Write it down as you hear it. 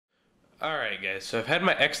Alright guys, so I've had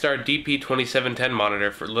my XStar DP2710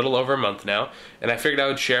 monitor for a little over a month now, and I figured I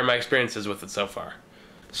would share my experiences with it so far.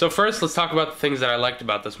 So first, let's talk about the things that I liked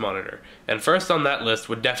about this monitor. And first on that list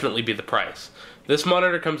would definitely be the price. This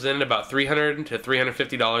monitor comes in at about $300 to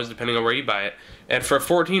 $350 depending on where you buy it, and for a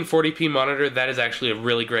 1440p monitor, that is actually a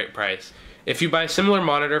really great price. If you buy a similar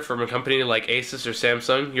monitor from a company like Asus or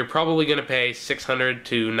Samsung, you're probably going to pay $600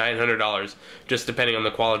 to $900, just depending on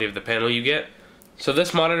the quality of the panel you get. So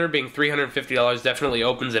this monitor being $350 definitely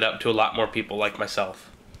opens it up to a lot more people like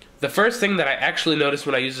myself. The first thing that I actually noticed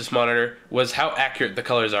when I used this monitor was how accurate the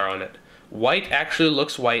colors are on it. White actually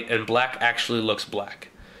looks white and black actually looks black.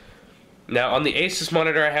 Now on the Asus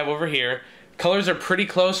monitor I have over here, colors are pretty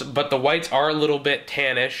close, but the whites are a little bit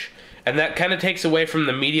tannish, and that kind of takes away from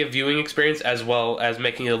the media viewing experience as well as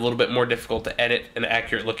making it a little bit more difficult to edit an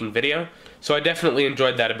accurate looking video. So I definitely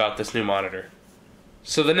enjoyed that about this new monitor.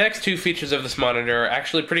 So the next two features of this monitor are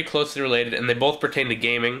actually pretty closely related, and they both pertain to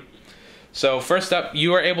gaming. So first up,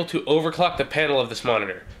 you are able to overclock the panel of this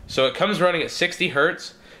monitor. So it comes running at 60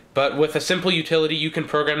 Hz, but with a simple utility you can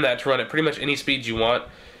program that to run at pretty much any speeds you want.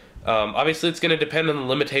 Obviously it's going to depend on the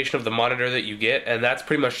limitation of the monitor that you get, and that's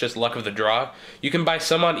pretty much just luck of the draw. You can buy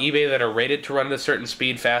some on eBay that are rated to run at a certain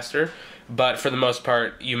speed faster, but for the most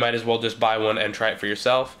part you might as well just buy one and try it for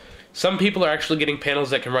yourself. Some people are actually getting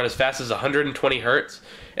panels that can run as fast as 120 Hz,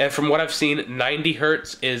 and from what I've seen, 90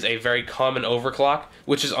 Hz is a very common overclock,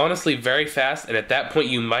 which is honestly very fast, and at that point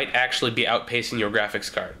you might actually be outpacing your graphics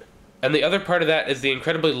card. And the other part of that is the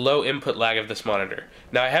incredibly low input lag of this monitor.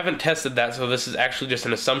 Now I haven't tested that, so this is actually just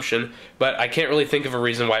an assumption, but I can't really think of a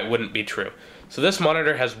reason why it wouldn't be true. So this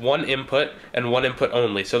monitor has one input and one input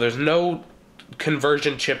only, so there's no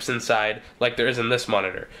conversion chips inside like there is in this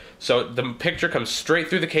monitor. So the picture comes straight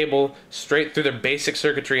through the cable, straight through the basic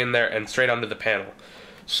circuitry in there, and straight onto the panel.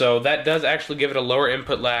 So that does actually give it a lower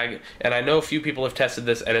input lag, and I know a few people have tested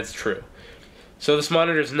this and it's true. So this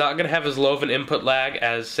monitor is not going to have as low of an input lag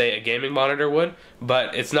as, say, a gaming monitor would,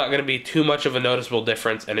 but it's not going to be too much of a noticeable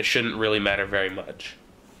difference, and it shouldn't really matter very much.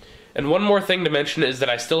 And one more thing to mention is that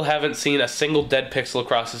I still haven't seen a single dead pixel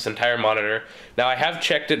across this entire monitor. Now I have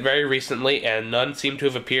checked it very recently and none seem to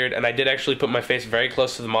have appeared, and I did actually put my face very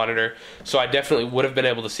close to the monitor, so I definitely would have been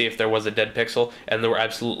able to see if there was a dead pixel, and there were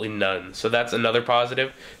absolutely none. So that's another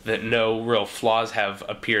positive, that no real flaws have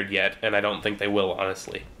appeared yet, and I don't think they will,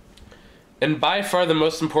 honestly. And by far the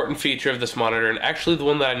most important feature of this monitor, and actually the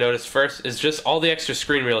one that I noticed first, is just all the extra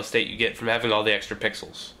screen real estate you get from having all the extra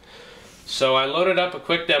pixels. So I loaded up a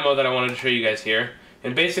quick demo that I wanted to show you guys here,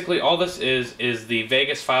 and basically all this is the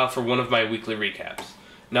Vegas file for one of my weekly recaps.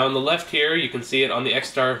 Now on the left here you can see it on the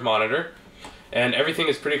XStar monitor, and everything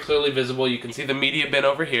is pretty clearly visible. You can see the media bin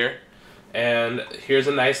over here, and here's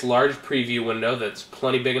a nice large preview window that's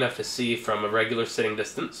plenty big enough to see from a regular sitting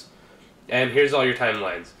distance, and here's all your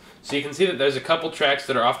timelines. So you can see that there's a couple tracks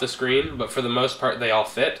that are off the screen, but for the most part they all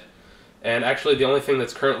fit. And actually the only thing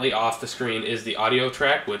that's currently off the screen is the audio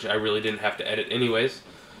track, which I really didn't have to edit anyways.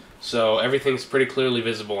 So everything's pretty clearly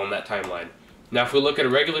visible on that timeline. Now if we look at a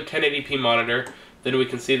regular 1080p monitor, then we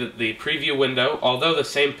can see that the preview window, although the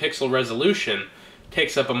same pixel resolution,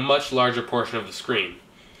 takes up a much larger portion of the screen.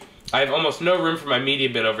 I have almost no room for my media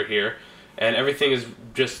bin over here, and everything is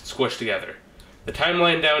just squished together. The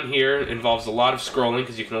timeline down here involves a lot of scrolling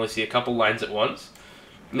because you can only see a couple lines at once.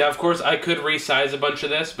 Now of course I could resize a bunch of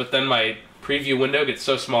this, but then my preview window gets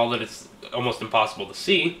so small that it's almost impossible to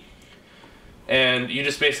see. And you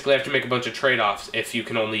just basically have to make a bunch of trade-offs if you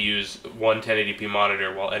can only use one 1080p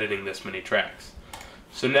monitor while editing this many tracks.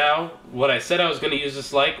 So now, what I said I was going to use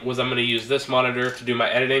this like was I'm going to use this monitor to do my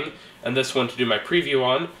editing and this one to do my preview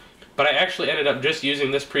on, but I actually ended up just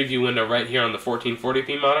using this preview window right here on the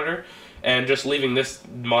 1440p monitor and just leaving this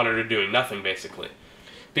monitor doing nothing basically.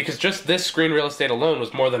 Because just this screen real estate alone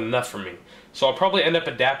was more than enough for me. So I'll probably end up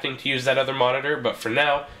adapting to use that other monitor, but for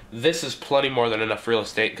now, this is plenty more than enough real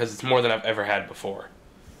estate because it's more than I've ever had before.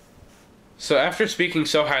 So after speaking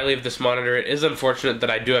so highly of this monitor, it is unfortunate that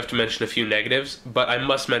I do have to mention a few negatives, but I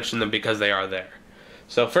must mention them because they are there.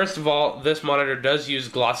 So first of all, this monitor does use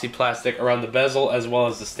glossy plastic around the bezel as well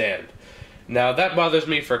as the stand. Now that bothers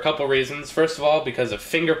me for a couple reasons. First of all, because of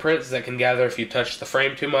fingerprints that can gather if you touch the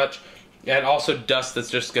frame too much, and also dust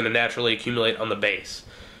that's just going to naturally accumulate on the base.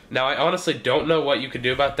 Now I honestly don't know what you could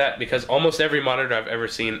do about that because almost every monitor I've ever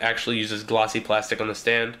seen actually uses glossy plastic on the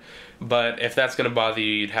stand, but if that's going to bother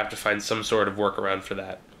you, you'd have to find some sort of workaround for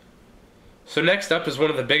that. So next up is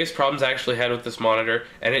one of the biggest problems I actually had with this monitor,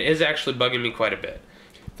 and it is actually bugging me quite a bit.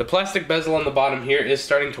 The plastic bezel on the bottom here is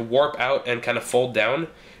starting to warp out and kind of fold down.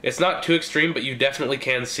 It's not too extreme, but you definitely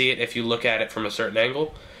can see it if you look at it from a certain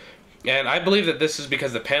angle. And I believe that this is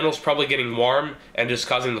because the panel's probably getting warm and just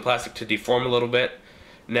causing the plastic to deform a little bit.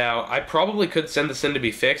 Now, I probably could send this in to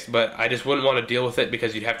be fixed, but I just wouldn't want to deal with it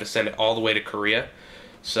because you'd have to send it all the way to Korea.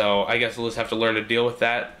 So I guess we'll just have to learn to deal with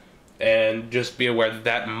that, and just be aware that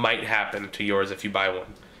that might happen to yours if you buy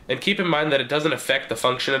one. And keep in mind that it doesn't affect the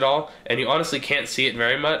function at all, and you honestly can't see it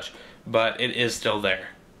very much, but it is still there.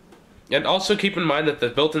 And also keep in mind that the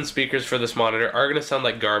built-in speakers for this monitor are going to sound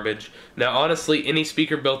like garbage. Now honestly, any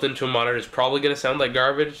speaker built into a monitor is probably going to sound like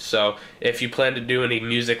garbage, so if you plan to do any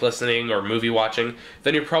music listening or movie watching,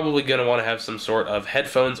 then you're probably going to want to have some sort of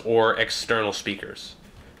headphones or external speakers.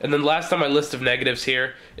 And then last on my list of negatives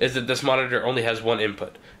here is that this monitor only has one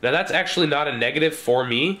input. Now that's actually not a negative for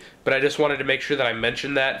me, but I just wanted to make sure that I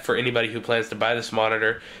mentioned that for anybody who plans to buy this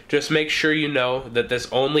monitor. Just make sure you know that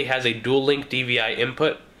this only has a dual link DVI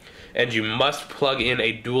input, and you must plug in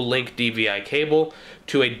a dual link DVI cable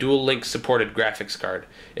to a dual link supported graphics card.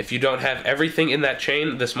 If you don't have everything in that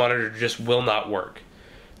chain, this monitor just will not work.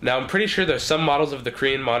 Now I'm pretty sure there's some models of the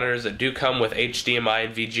Korean monitors that do come with HDMI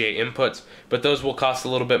and VGA inputs, but those will cost a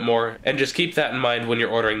little bit more, and just keep that in mind when you're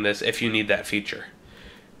ordering this if you need that feature.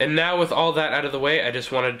 And now with all that out of the way, I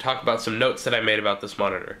just wanted to talk about some notes that I made about this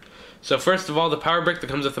monitor. So first of all, the power brick that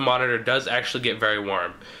comes with the monitor does actually get very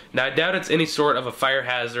warm. Now I doubt it's any sort of a fire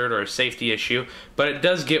hazard or a safety issue, but it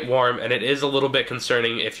does get warm, and it is a little bit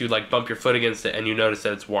concerning if you like bump your foot against it and you notice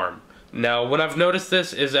that it's warm. Now, when I've noticed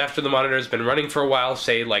this is after the monitor has been running for a while,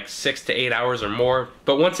 say like 6 to 8 hours or more,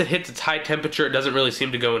 but once it hits its high temperature, it doesn't really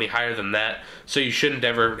seem to go any higher than that, so you shouldn't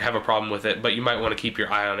ever have a problem with it, but you might want to keep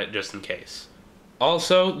your eye on it just in case.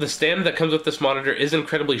 Also, the stand that comes with this monitor is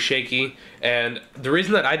incredibly shaky, and the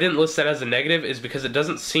reason that I didn't list that as a negative is because it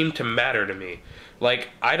doesn't seem to matter to me. Like,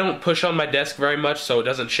 I don't push on my desk very much, so it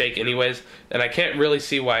doesn't shake anyways, and I can't really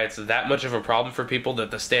see why it's that much of a problem for people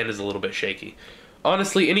that the stand is a little bit shaky.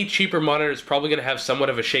 Honestly, any cheaper monitor is probably going to have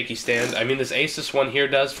somewhat of a shaky stand. I mean, this Asus one here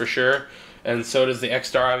does for sure, and so does the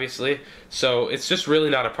X-Star obviously, so it's just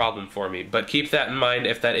really not a problem for me. But keep that in mind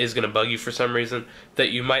if that is going to bug you for some reason,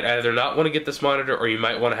 that you might either not want to get this monitor or you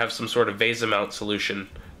might want to have some sort of VESA mount solution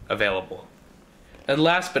available. And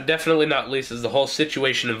last but definitely not least is the whole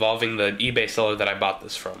situation involving the eBay seller that I bought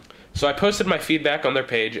this from. So I posted my feedback on their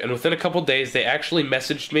page, and within a couple days they actually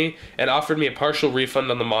messaged me and offered me a partial refund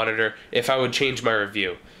on the monitor if I would change my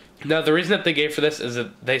review. Now the reason that they gave for this is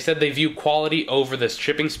that they said they view quality over this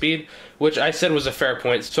shipping speed, which I said was a fair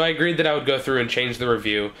point, so I agreed that I would go through and change the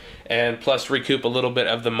review, and plus recoup a little bit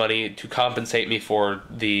of the money to compensate me for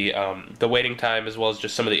the waiting time as well as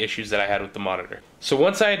just some of the issues that I had with the monitor. So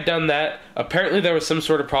once I had done that, apparently there was some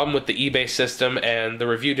sort of problem with the eBay system and the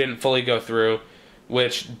review didn't fully go through,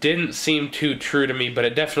 which didn't seem too true to me, but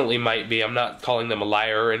it definitely might be. I'm not calling them a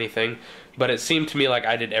liar or anything, but it seemed to me like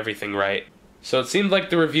I did everything right. So it seemed like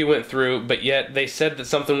the review went through, but yet they said that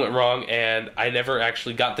something went wrong and I never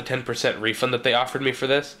actually got the 10% refund that they offered me for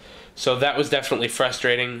this. So that was definitely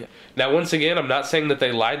frustrating. Now once again, I'm not saying that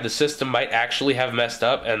they lied. The system might actually have messed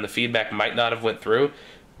up and the feedback might not have went through,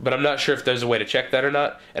 but I'm not sure if there's a way to check that or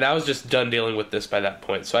not, and I was just done dealing with this by that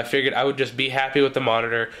point. So I figured I would just be happy with the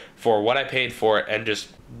monitor for what I paid for it and just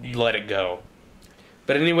let it go.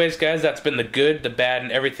 But anyways guys, that's been the good, the bad,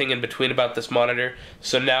 and everything in between about this monitor.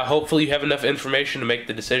 So now hopefully you have enough information to make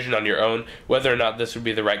the decision on your own whether or not this would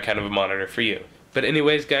be the right kind of a monitor for you. But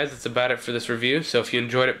anyways guys, that's about it for this review, so if you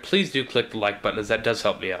enjoyed it, please do click the like button as that does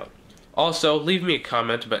help me out. Also, leave me a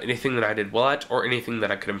comment about anything that I did well at or anything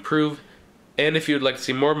that I could improve. And if you would like to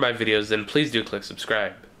see more of my videos, then please do click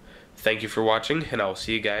subscribe. Thank you for watching, and I will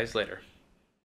see you guys later.